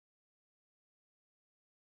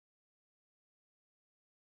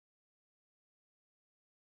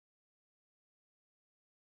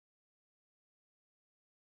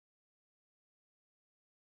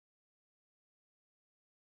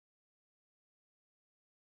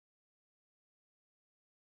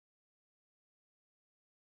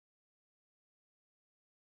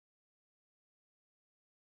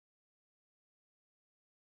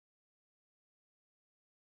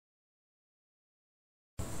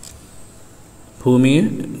ഭൂമിയെ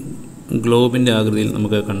ഗ്ലോബിൻ്റെ ആകൃതിയിൽ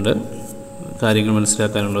നമുക്ക് കണ്ട് കാര്യങ്ങൾ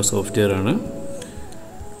മനസ്സിലാക്കാനുള്ള സോഫ്റ്റ്വെയറാണ്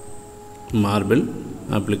മാർബിൾ.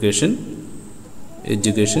 Application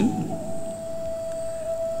education.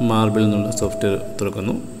 മാർബിൾ എന്നുള്ള സോഫ്റ്റ്വെയർ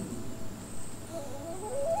തുറക്കുന്നു.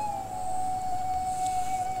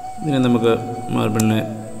 ഇതിനെ നമുക്ക് മാർബിളിനെ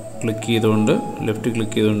ക്ലിക്ക് ചെയ്തുകൊണ്ട് ലെഫ്റ്റ്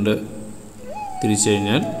ക്ലിക്ക് ചെയ്തുകൊണ്ട് തിരിച്ചു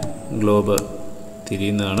കഴിഞ്ഞാൽ ഗ്ലോബ്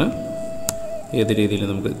തിരിയുന്നതാണ്. ഏത് രീതിയിൽ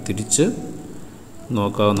നമുക്ക് തിരിച്ച്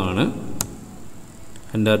നോക്കാവുന്നതാണ്.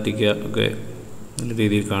 അന്റാർട്ടിക്ക ഒക്കെ നല്ല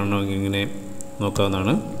രീതിയിൽ കാണണമെങ്കിൽ ഇങ്ങനെ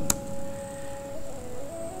നോക്കാവുന്നതാണ്.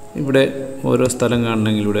 ഇവിടെ ഓരോ സ്ഥലം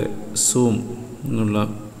കാണണമെങ്കിൽ ഇവിടെ സൂം എന്നുള്ള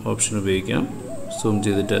ഓപ്ഷൻ ഉപയോഗിക്കാം. സൂം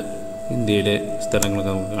ചെയ്തിട്ട് ഇന്ത്യയിലെ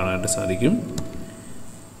സ്ഥലങ്ങളൊക്കെ നമുക്ക് കാണാനായിട്ട് സാധിക്കും.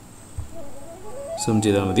 സൂം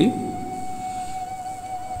ചെയ്താൽ മതി.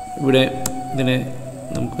 ഇവിടെ ഇതിനെ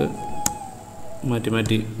നമുക്ക് മാറ്റി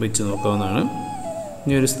മാറ്റി വെച്ച് നോക്കാവുന്നതാണ്.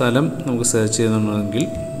 ഇനി ഒരു സ്ഥലം നമുക്ക് സെർച്ച് ചെയ്യുന്നുണ്ടെങ്കിൽ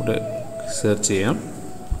ഇവിടെ സെർച്ച് ചെയ്യാം.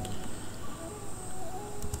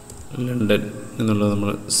 ലണ്ടൻ എന്നുള്ളത്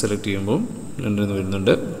നമ്മൾ സെലക്ട് ചെയ്യുമ്പോൾ ലണ്ടൻ എന്ന്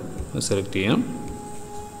വരുന്നുണ്ട്. അത് സെലക്ട് ചെയ്യാം.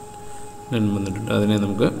 ലണ്ടൻ വന്നിട്ടുണ്ട്. അതിനെ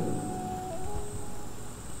നമുക്ക്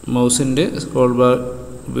മൗസിൻ്റെ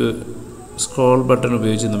സ്ക്രോൾ ബട്ടൺ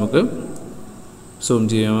ഉപയോഗിച്ച് നമുക്ക് സൂം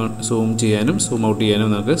ചെയ്യാനും സൂം ഔട്ട് ചെയ്യാനും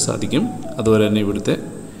നമുക്ക് സാധിക്കും. അതുപോലെ തന്നെ ഇവിടുത്തെ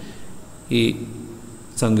ഈ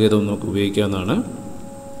സങ്കേതവും നമുക്ക് ഉപയോഗിക്കാവുന്നതാണ്.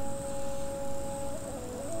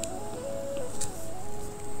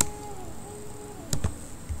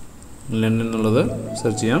 ലണ്ടൻ എന്നുള്ളത്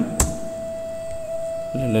സെർച്ച് ചെയ്യാം.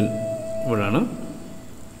 ലണ്ടൻ ഇവിടെയാണ്.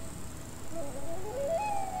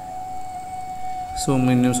 സൂം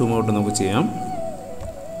ഇന്നും സൂം ഔട്ട് നമുക്ക് ചെയ്യാം.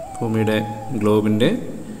 ഭൂമിയുടെ ഗ്ലോബിൻ്റെ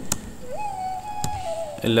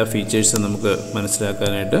എല്ലാ ഫീച്ചേഴ്സും നമുക്ക്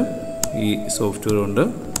മനസ്സിലാക്കാനായിട്ട് ഈ സോഫ്റ്റ്വെയർ കൊണ്ട്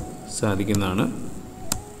സാധിക്കുന്നതാണ്.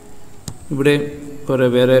 ഇവിടെ കുറേ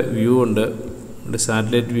വേറെ വ്യൂ ഉണ്ട്. ഇവിടെ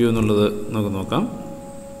സാറ്റലൈറ്റ് വ്യൂ എന്നുള്ളത് നമുക്ക് നോക്കാം.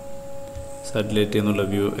 സാറ്റലൈറ്റ് എന്നുള്ള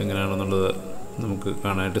വ്യൂ എങ്ങനെയാണെന്നുള്ളത് നമുക്ക്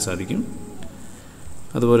കാണാനായിട്ട് സാധിക്കും.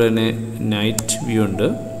 അതുപോലെ തന്നെ നൈറ്റ് വ്യൂ ഉണ്ട്.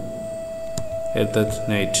 എർത്ത് അറ്റ്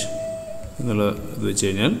നൈറ്റ് എന്നുള്ള ഇത് വെച്ച്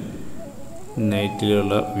കഴിഞ്ഞാൽ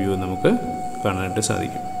നൈറ്റിലുള്ള വ്യൂ നമുക്ക് കാണാനായിട്ട്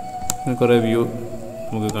സാധിക്കും. അങ്ങനെ കുറേ വ്യൂ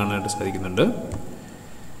നമുക്ക് കാണാനായിട്ട് സാധിക്കുന്നുണ്ട്.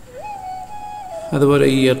 അതുപോലെ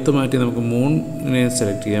ഈ എർത്ത് മാറ്റി നമുക്ക് മൂണിനെ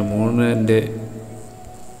സെലക്ട് ചെയ്യാം. മൂണിൻ്റെ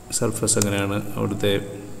സർഫസ് എങ്ങനെയാണ്, അവിടുത്തെ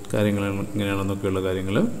കാര്യങ്ങൾ എങ്ങനെയാണെന്നൊക്കെയുള്ള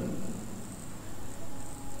കാര്യങ്ങൾ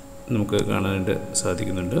നമുക്ക് കാണാനായിട്ട്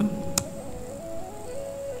സാധിക്കുന്നുണ്ട്.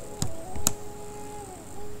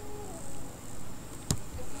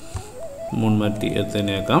 മൂൺ മാറ്റി എർത്ത്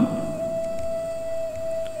തന്നെ ആക്കാം.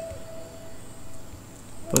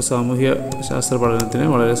 ഇപ്പോൾ സാമൂഹ്യ ശാസ്ത്ര പഠനത്തിന്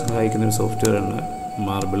വളരെ സഹായിക്കുന്നൊരു സോഫ്റ്റ്വെയറാണ്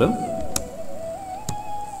മാർബിൾ.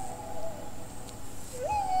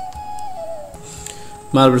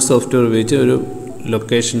 മാർബിൾ സോഫ്റ്റ്വെയർ ഉപയോഗിച്ച് ഒരു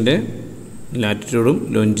ലൊക്കേഷൻ്റെ ലാറ്റിറ്റ്യൂഡും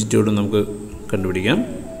ലോഞ്ചിറ്റ്യൂഡും നമുക്ക് കണ്ടുപിടിക്കാം.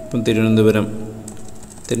 ഇപ്പം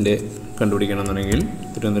തിരുവനന്തപുരത്തിൻ്റെ കണ്ടുപിടിക്കണമെന്നുണ്ടെങ്കിൽ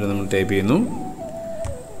തിരുവനന്തപുരം നമ്മൾ ടൈപ്പ് ചെയ്യുന്നു,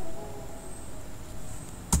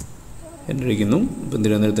 എൻ്റർ അടിക്കുന്നു. ഇപ്പം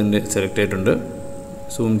തിരുവനന്തപുരത്തിൻ്റെ സെലക്ട് ആയിട്ടുണ്ട്.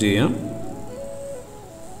 സൂം ചെയ്യാം.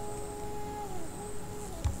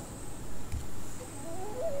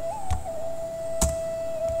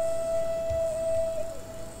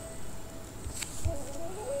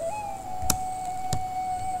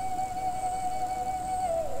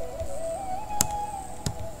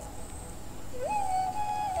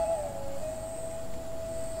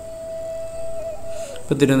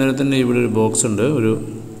 ഇപ്പോൾ തിരുവനന്തപുരത്തിൻ്റെ ഇവിടെ ഒരു ബോക്സ് ഉണ്ട്.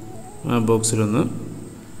 ആ ബോക്സിലൊന്ന്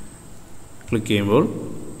ക്ലിക്ക് ചെയ്യുമ്പോൾ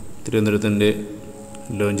തിരുവനന്തപുരത്തിൻ്റെ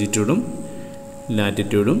ലോഞ്ചിറ്റ്യൂഡും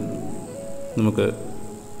ലാറ്റിറ്റ്യൂഡും നമുക്ക്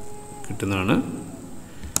കിട്ടുന്നതാണ്.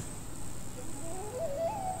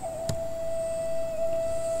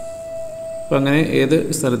 അപ്പോൾ അങ്ങനെ ഏത്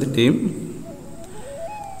സ്ഥലത്തിൻ്റെയും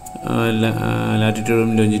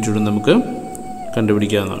ലാറ്റിറ്റ്യൂഡും ലോഞ്ചിറ്റ്യൂഡും നമുക്ക്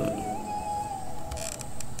കണ്ടുപിടിക്കാവുന്നതാണ്.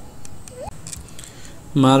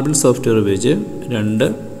 മാർബിൾ സോഫ്റ്റ്വെയർ ഉപയോഗിച്ച് രണ്ട്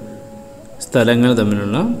സ്ഥലങ്ങൾ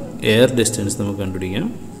തമ്മിലുള്ള എയർ ഡിസ്റ്റൻസ് നമുക്ക് കണ്ടുപിടിക്കാം.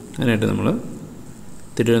 അതിനായിട്ട് നമ്മൾ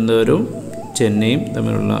തിരുവനന്തപുരവും ചെന്നൈയും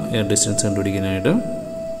തമ്മിലുള്ള എയർ ഡിസ്റ്റൻസ് കണ്ടുപിടിക്കാനായിട്ട്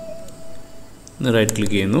റൈറ്റ്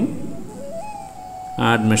ക്ലിക്ക് ചെയ്യുന്നു.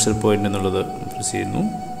 ആഡ് മെഷർ പോയിൻ്റ് എന്നുള്ളത് പ്രസ് ചെയ്യുന്നു.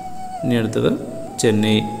 ഇനി അടുത്തത്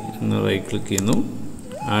ചെന്നൈ എന്ന് റൈറ്റ് ക്ലിക്ക് ചെയ്യുന്നു.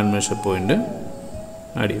 ആഡ് മെഷർ പോയിൻ്റ്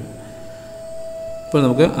ആഡ് ചെയ്യും. ഇപ്പോൾ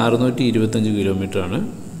നമുക്ക് 625 കിലോമീറ്ററാണ്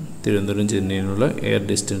തിരുവനന്തപുരം ചെന്നൈയിലുള്ള എയർ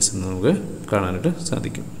ഡിസ്റ്റൻസ് എന്ന് നമുക്ക് കാണാനായിട്ട്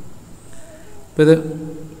സാധിക്കും. അപ്പോൾ ഇത്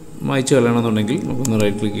മായ്ച്ച് കളയണമെന്നുണ്ടെങ്കിൽ നമുക്കൊന്ന്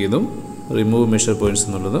റൈറ്റ് ക്ലിക്ക് ചെയ്തു റിമൂവ് മെഷർ പോയിൻറ്റ്സ്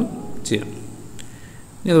എന്നുള്ളത് ചെയ്യാം.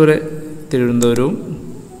 ഇനി അതുപോലെ തിരുവനന്തപുരവും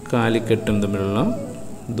കാലിക്കട്ടും തമ്മിലുള്ള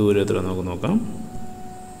ദൂരം എത്ര നമുക്ക് നോക്കാം.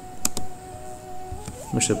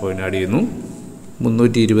 മെഷർ പോയിൻ്റ് ആഡ് ചെയ്യുന്നു.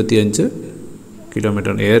 325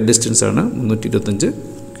 കിലോമീറ്റർ എയർ ഡിസ്റ്റൻസ് ആണ് 325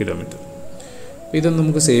 കിലോമീറ്റർ. ഇതൊന്ന്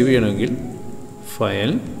നമുക്ക് സേവ് ചെയ്യണമെങ്കിൽ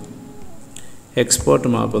ഫയൽ എക്സ്പോർട്ട്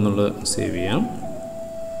മാപ്പ് എന്നുള്ളത് സേവ് ചെയ്യാം.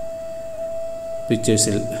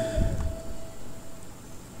 പിക്ചേഴ്സിൽ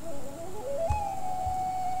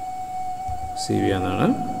സേവ്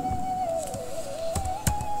ചെയ്യാനാണ്.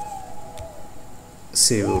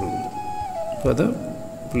 സേവ് കൊടുക്കുന്നു. അപ്പോൾ അത്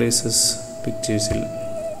പ്ലേസസ് പിക്ചേഴ്സിൽ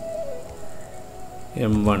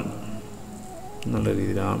M1 എന്നുള്ള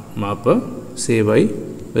രീതിയിൽ ആ മാപ്പ് സേവായി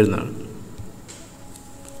വരുന്നതാണ്.